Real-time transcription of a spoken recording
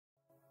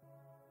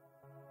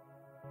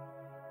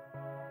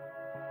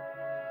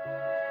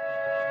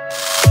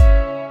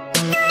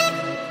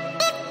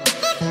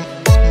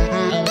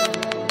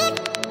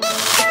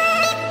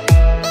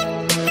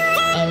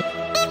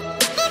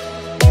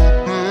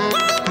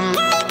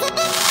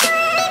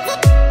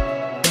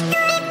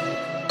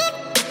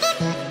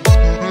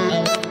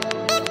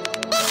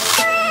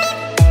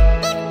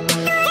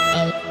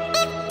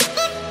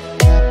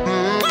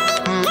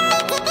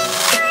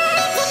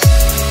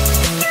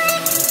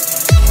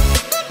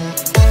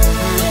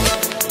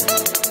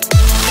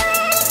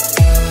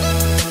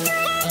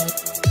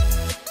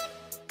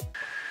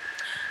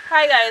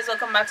Hi guys,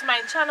 welcome back to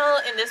my channel.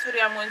 In this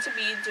video I'm going to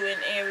be doing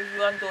a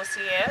review on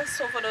Dossier.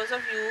 So for those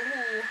of you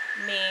who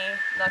may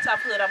not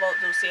have heard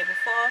about Dossier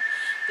before,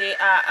 they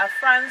are a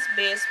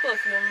France-based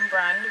perfume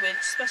brand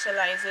which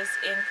specializes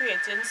in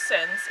creating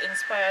scents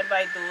inspired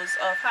by those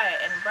of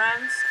higher-end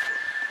brands.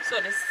 So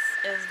this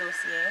is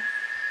Dossier.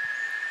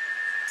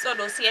 So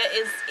Dossier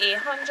is 100%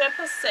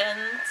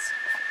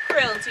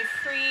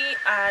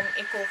 cruelty-free and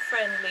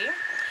eco-friendly,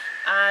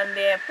 and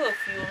their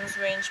perfumes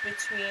range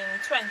between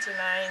 $29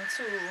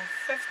 to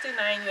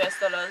 $59 US,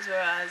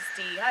 whereas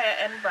the higher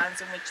end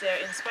brands in which they're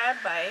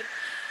inspired by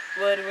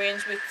would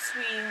range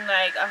between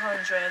like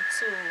 $100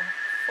 to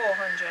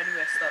 $400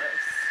 US.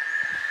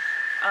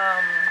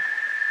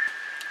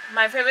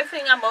 My favorite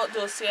thing about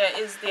Dossier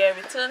is their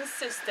return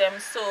system.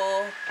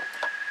 So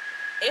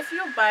if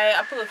you buy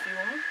a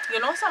perfume, you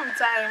know,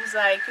 sometimes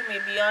like you may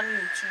be on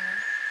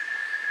YouTube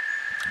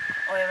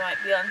or you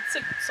might be on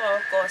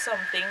TikTok or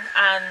something,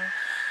 and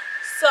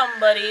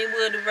somebody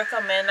would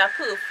recommend a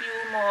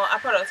perfume or a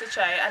product to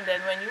try, and then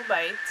when you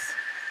buy it,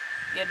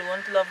 you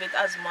don't love it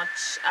as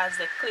much as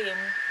they claim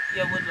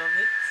you would love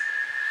it.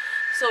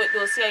 So with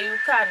Dossier, you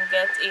can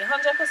get a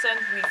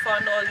 100%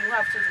 refund. All you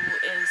have to do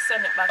is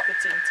send it back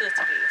within 30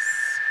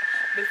 days.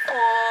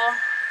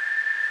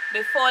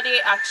 Before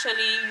they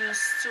actually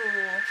used to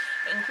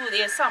include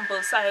a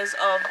sample size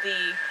of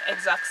the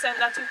exact scent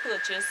that you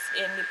purchase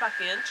in the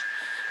package,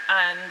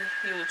 and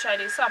you try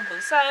the sample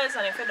size,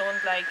 and if you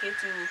don't like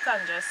it, you can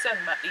just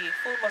send back the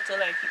full bottle,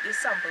 like the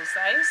sample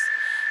size.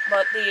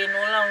 But they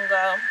no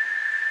longer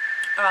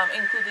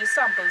include the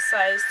sample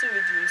size to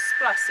reduce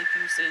plastic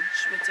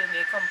usage within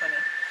their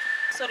company.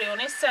 So they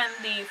only send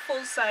the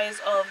full size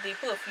of the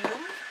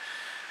perfume,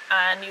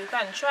 and you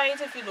can try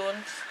it. If you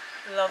don't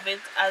love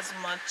it as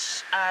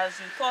much as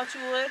you thought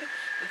you would,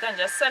 you can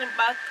just send it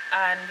back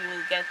and you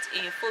will get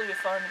a full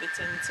refund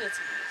within 30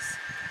 days.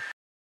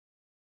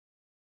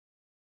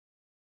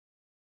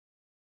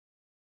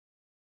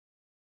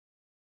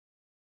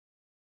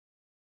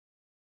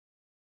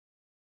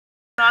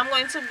 Now I'm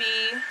going to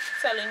be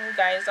telling you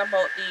guys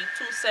about the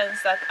two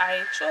scents that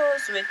I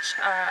chose, which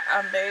are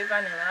Amberry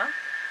Vanilla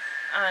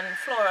and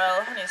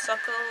Floral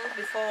Honeysuckle.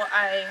 Before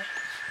I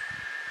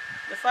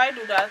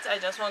do that, I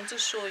just want to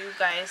show you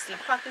guys the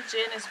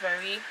packaging is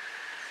very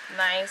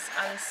nice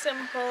and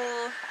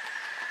simple.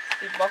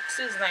 The box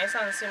is nice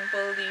and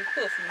simple. The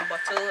perfume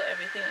bottle,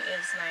 everything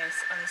is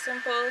nice and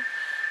simple.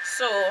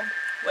 So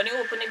when you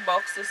open the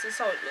box, this is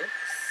how it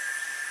looks.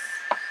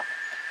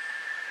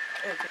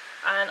 Okay.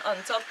 And on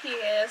top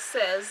here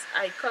says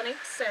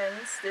iconic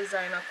scents,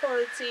 designer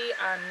quality,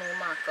 and no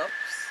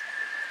markups.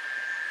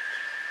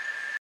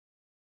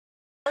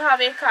 We have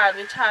a card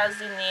which has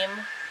the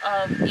name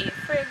of a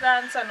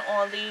fragrance and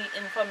all the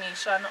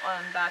information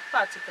on that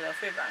particular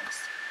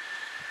fragrance.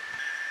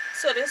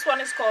 So this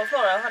one is called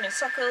Floral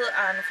Honeysuckle,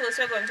 and first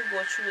we're going to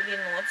go through the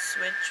notes,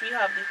 which we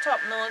have the top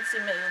notes, the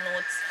middle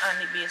notes,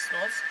 and the base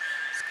notes.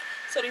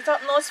 So the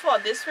top notes for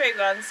this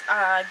fragrance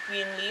are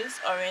green leaves,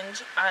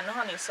 orange, and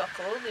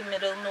honeysuckle. The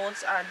middle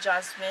notes are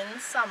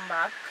jasmine,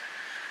 sambac,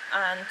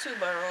 and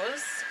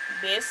tuberose.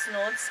 Base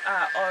notes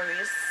are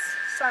orris,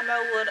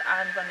 sandalwood,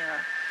 and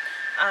vanilla.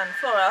 And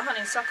Floral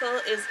Honeysuckle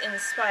is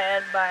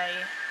inspired by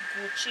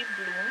Gucci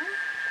Bloom,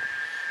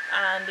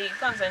 and the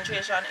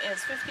concentration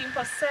is 15%.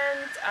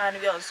 And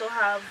we also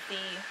have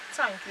the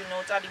thank you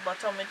note at the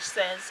bottom, which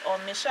says our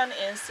mission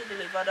is to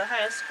deliver the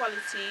highest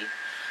quality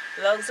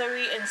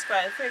luxury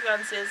inspired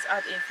fragrances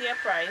at a fair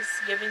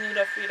price, giving you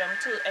the freedom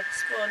to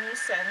explore new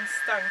scents.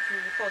 Thank you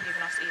for giving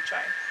us a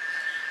try.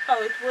 How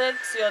it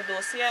works: your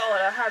Dossier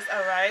order has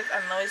arrived,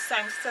 and now it's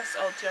time to test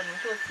out your new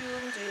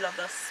perfume. Do you love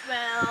the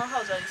smell? How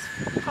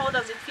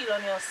does it feel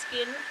on your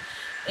skin?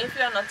 If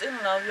you are not in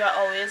love, you are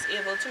always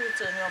able to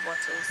return your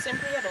bottle.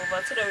 Simply head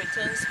over to the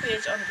returns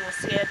page on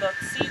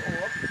Dossier.co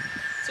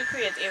to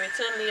create a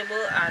return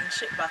label and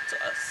ship back to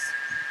us.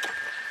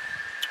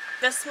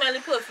 Just smell the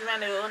perfume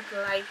and you don't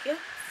like it,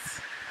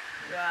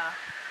 you are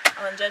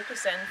 100%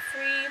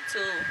 free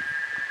to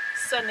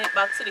send it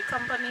back to the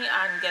company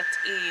and get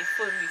a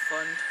full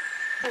refund.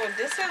 So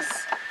this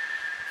is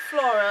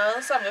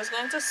floral, so I'm just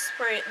going to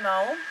spray it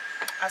now.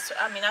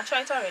 I mean, I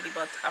tried it already,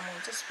 but I'm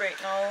going to spray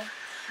it now.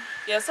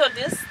 Yeah, so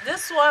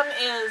this one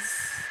is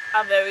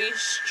a very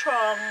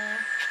strong,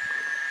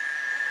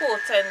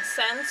 potent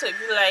scent. So if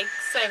you like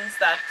scents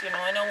that, you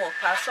know, when you walk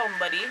past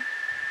somebody,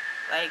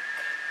 like,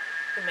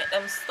 to make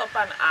them stop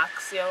and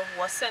ask you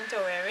what scent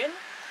you're wearing,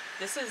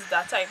 this is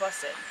that type of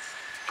scent.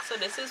 So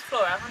this is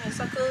Floral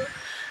Honeysuckle,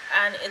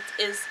 and it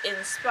is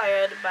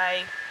inspired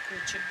by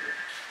Gucci Bloom.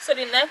 So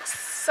the next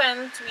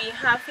scent we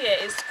have here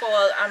is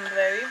called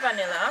Amberry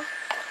Vanilla,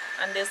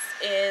 and this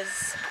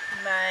is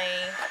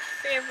my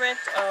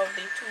favorite of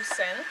the two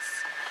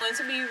scents. I'm going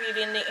to be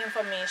reading the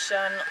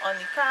information on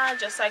the card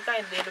just like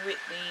I did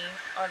with the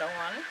other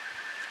one.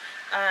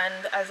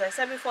 And as I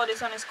said before,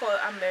 this one is called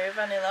Amberry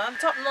Vanilla.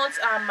 Top notes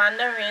are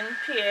mandarin,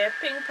 pear,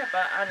 pink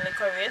pepper, and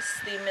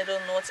licorice. The middle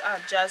notes are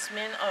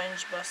jasmine,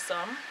 orange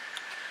blossom,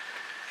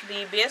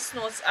 The base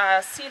notes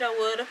are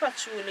cedarwood,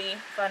 patchouli,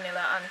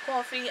 vanilla, and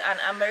coffee, and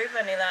amber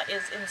vanilla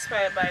is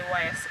inspired by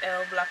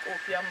YSL Black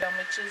Opium,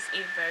 which is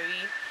a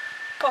very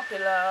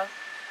popular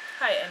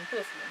high-end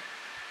perfume.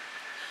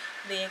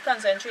 The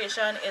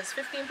concentration is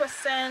 15%,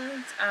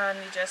 and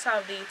you just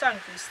have the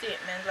thank you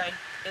statement like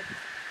it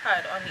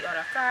had on the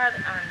other card,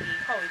 and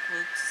how it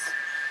works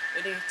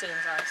with the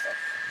returns and stuff.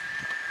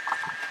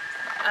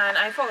 And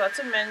I forgot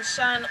to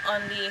mention,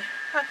 on the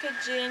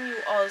packaging you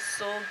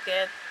also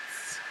get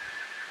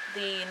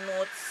the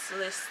notes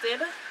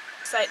listed,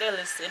 like they're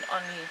listed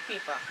on the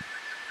paper.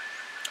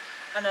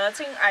 Another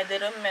thing I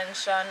didn't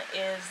mention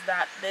is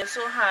that this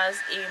also has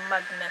a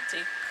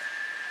magnetic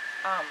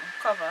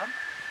cover.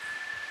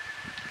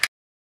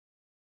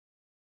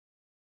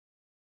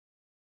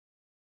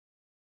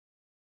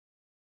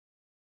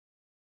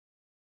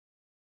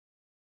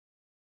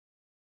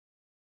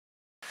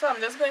 So I'm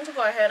just going to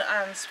go ahead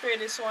and spray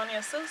this one.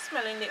 You're still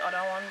smelling the other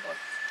one, but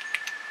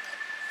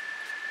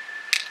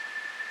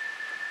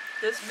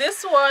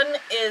this one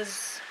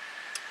is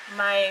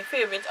my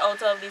favorite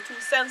out of the two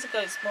scents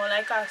because it's more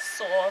like a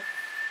soft,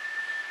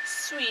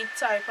 sweet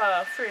type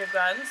of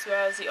fragrance,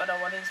 whereas the other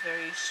one is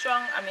very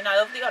strong. I mean, I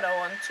love the other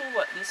one too,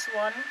 but this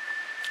one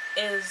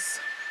is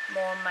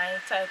more my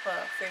type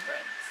of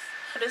fragrance.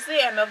 So this is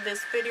the end of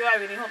this video. I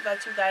really hope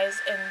that you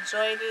guys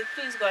enjoyed it.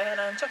 Please go ahead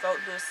and check out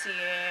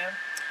Dossier.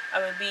 I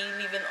will be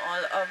leaving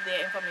all of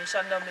their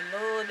information down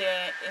below,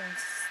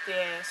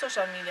 their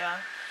social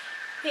media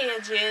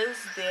pages,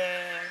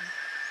 their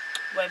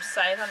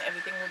website, and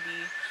everything will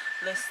be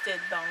listed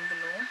down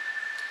below.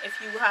 If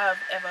you have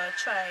ever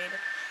tried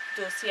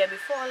Dossier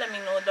before, let me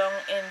know down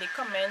in the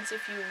comments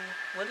if you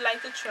would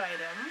like to try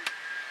them.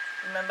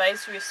 Remember,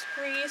 it's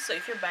risk-free, so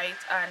if you buy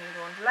it and you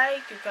don't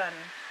like, you can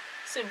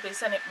simply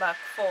send it back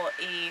for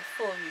a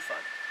full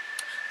refund.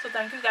 So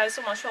thank you guys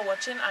so much for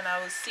watching, and I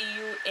will see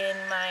you in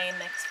my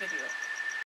next video.